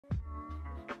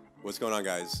What's going on,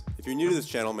 guys? If you're new to this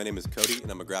channel, my name is Cody and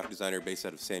I'm a graphic designer based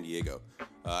out of San Diego.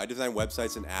 I design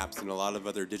websites and apps and a lot of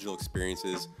other digital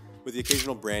experiences with the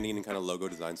occasional branding and kind of logo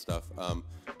design stuff.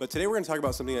 But today we're going to talk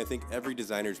about something I think every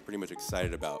designer is pretty much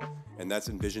excited about, and that's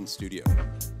Invision Studio.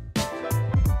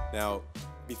 Now,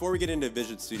 before we get into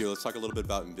Invision Studio, let's talk a little bit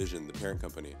about Invision, the parent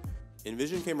company.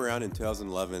 Invision came around in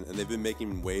 2011 and they've been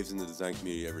making waves in the design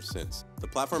community ever since. The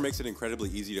platform makes it incredibly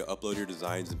easy to upload your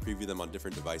designs and preview them on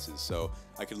different devices. So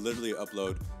I could literally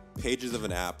upload pages of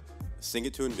an app, sync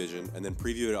it to Invision, and then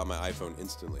preview it on my iPhone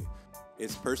instantly.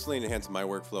 It's personally enhanced my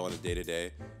workflow on a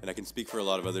day-to-day, and I can speak for a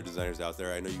lot of other designers out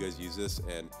there. I know you guys use this,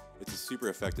 and it's a super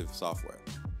effective software.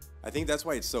 I think that's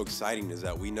why it's so exciting, is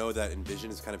that we know that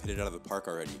Invision has kind of hit it out of the park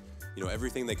already. You know,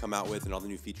 everything they come out with and all the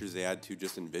new features they add to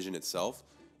just Invision itself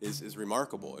is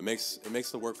remarkable. It makes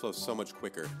the workflow so much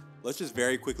quicker. Let's just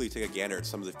very quickly take a gander at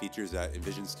some of the features that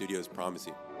Invision Studio is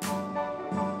promising.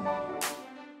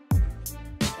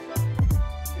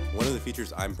 One of the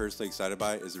features I'm personally excited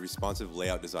by is the responsive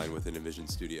layout design within Invision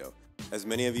Studio. As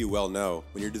many of you well know,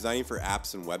 when you're designing for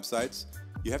apps and websites,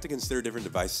 you have to consider different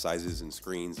device sizes and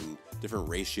screens and different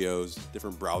ratios,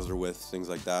 different browser widths, things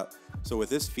like that. So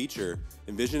with this feature,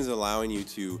 Invision is allowing you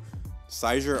to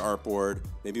size your artboard,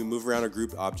 maybe move around a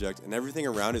grouped object, and everything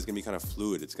around is going to be kind of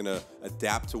fluid. It's going to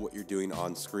adapt to what you're doing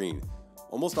on screen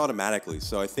almost automatically.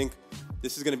 So I think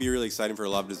this is going to be really exciting for a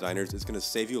lot of designers. It's going to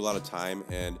save you a lot of time,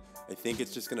 and I think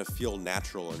it's just going to feel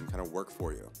natural and kind of work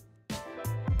for you.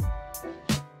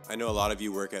 I know a lot of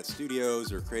you work at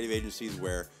studios or creative agencies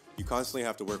where you constantly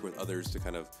have to work with others to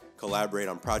kind of collaborate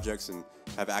on projects and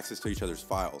have access to each other's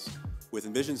files. With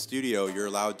Invision Studio, you're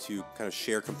allowed to kind of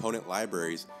share component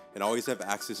libraries and always have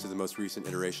access to the most recent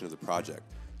iteration of the project.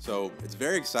 So it's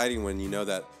very exciting when you know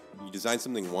that you design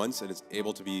something once and it's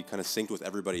able to be kind of synced with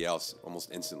everybody else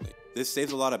almost instantly. This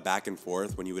saves a lot of back and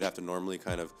forth when you would have to normally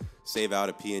kind of save out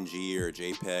a PNG or a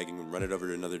JPEG and run it over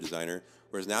to another designer,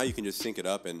 whereas now you can just sync it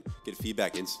up and get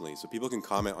feedback instantly. So people can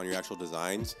comment on your actual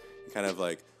designs and kind of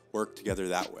like work together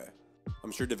that way.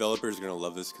 I'm sure developers are going to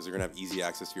love this because they're going to have easy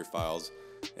access to your files,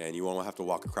 and you won't have to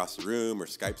walk across the room or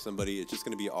Skype somebody. It's just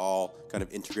going to be all kind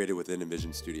of integrated within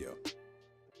Invision Studio.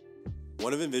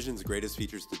 One of Invision's greatest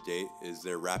features to date is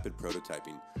their rapid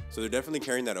prototyping. So they're definitely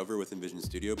carrying that over with Invision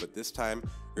Studio, but this time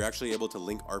you're actually able to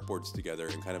link artboards together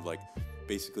and kind of like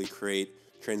basically create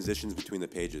transitions between the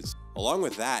pages. Along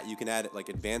with that, you can add like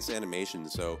advanced animation.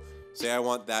 So say I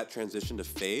want that transition to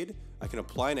fade, I can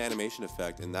apply an animation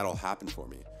effect and that'll happen for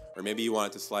me. Or maybe you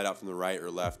want it to slide out from the right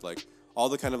or left, like all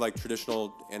the kind of like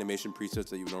traditional animation presets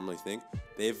that you would normally think,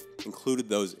 they've included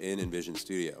those in Invision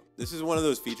Studio. This is one of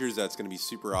those features that's going to be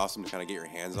super awesome to kind of get your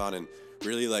hands on and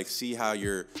really like see how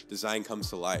your design comes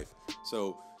to life.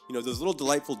 So, you know, those little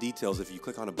delightful details, if you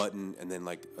click on a button and then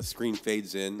like a screen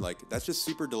fades in, like that's just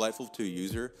super delightful to a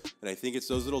user. And I think it's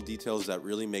those little details that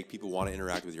really make people want to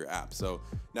interact with your app. So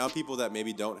now people that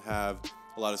maybe don't have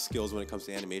a lot of skills when it comes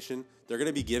to animation, they're going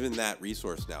to be given that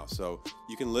resource now. So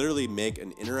you can literally make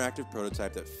an interactive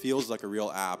prototype that feels like a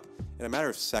real app in a matter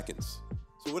of seconds.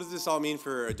 So what does this all mean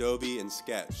for Adobe and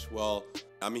Sketch? Well,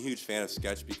 I'm a huge fan of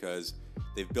Sketch because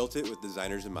they've built it with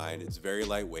designers in mind. It's very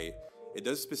lightweight. It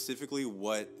does specifically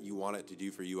what you want it to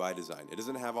do for UI design. It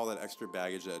doesn't have all that extra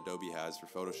baggage that Adobe has for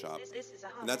Photoshop.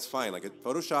 And that's fine. Like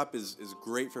Photoshop is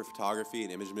great for photography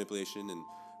and image manipulation and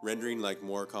rendering like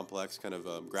more complex kind of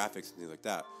graphics and things like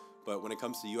that. But when it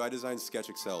comes to UI design, Sketch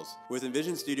excels. With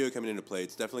Invision Studio coming into play,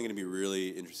 it's definitely going to be really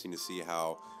interesting to see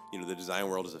how, you know, the design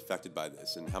world is affected by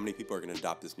this and how many people are going to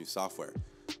adopt this new software.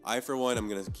 I, for one, I'm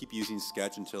going to keep using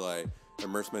Sketch until I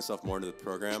immerse myself more into the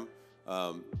program,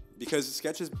 because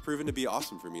Sketch has proven to be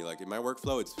awesome for me. Like in my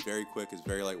workflow, it's very quick, it's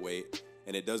very lightweight,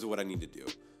 and it does what I need to do.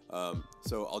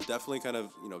 So I'll definitely kind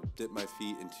of, you know, dip my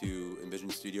feet into Invision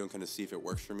Studio and kind of see if it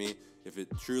works for me, if it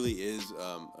truly is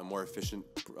a more efficient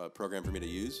program for me to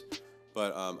use.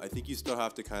 But I think you still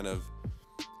have to kind of,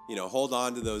 you know, hold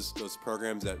on to those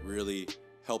programs that really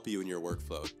help you in your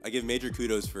workflow. I give major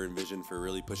kudos for Invision for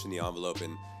really pushing the envelope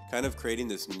and kind of creating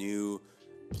this new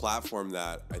platform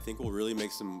that I think will really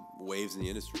make some waves in the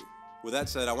industry. With that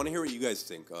said, I want to hear what you guys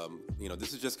think. You know,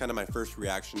 this is just kind of my first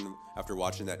reaction after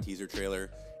watching that teaser trailer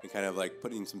and kind of like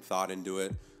putting some thought into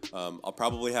it. I'll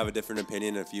probably have a different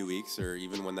opinion in a few weeks or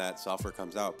even when that software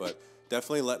comes out, but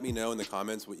definitely let me know in the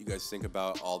comments what you guys think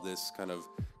about all this kind of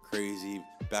crazy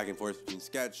back and forth between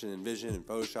Sketch and Invision and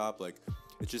Photoshop. Like,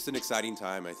 it's just an exciting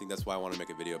time. I think that's why I want to make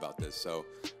a video about this. So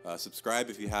subscribe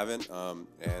if you haven't,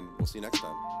 and we'll see you next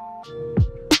time.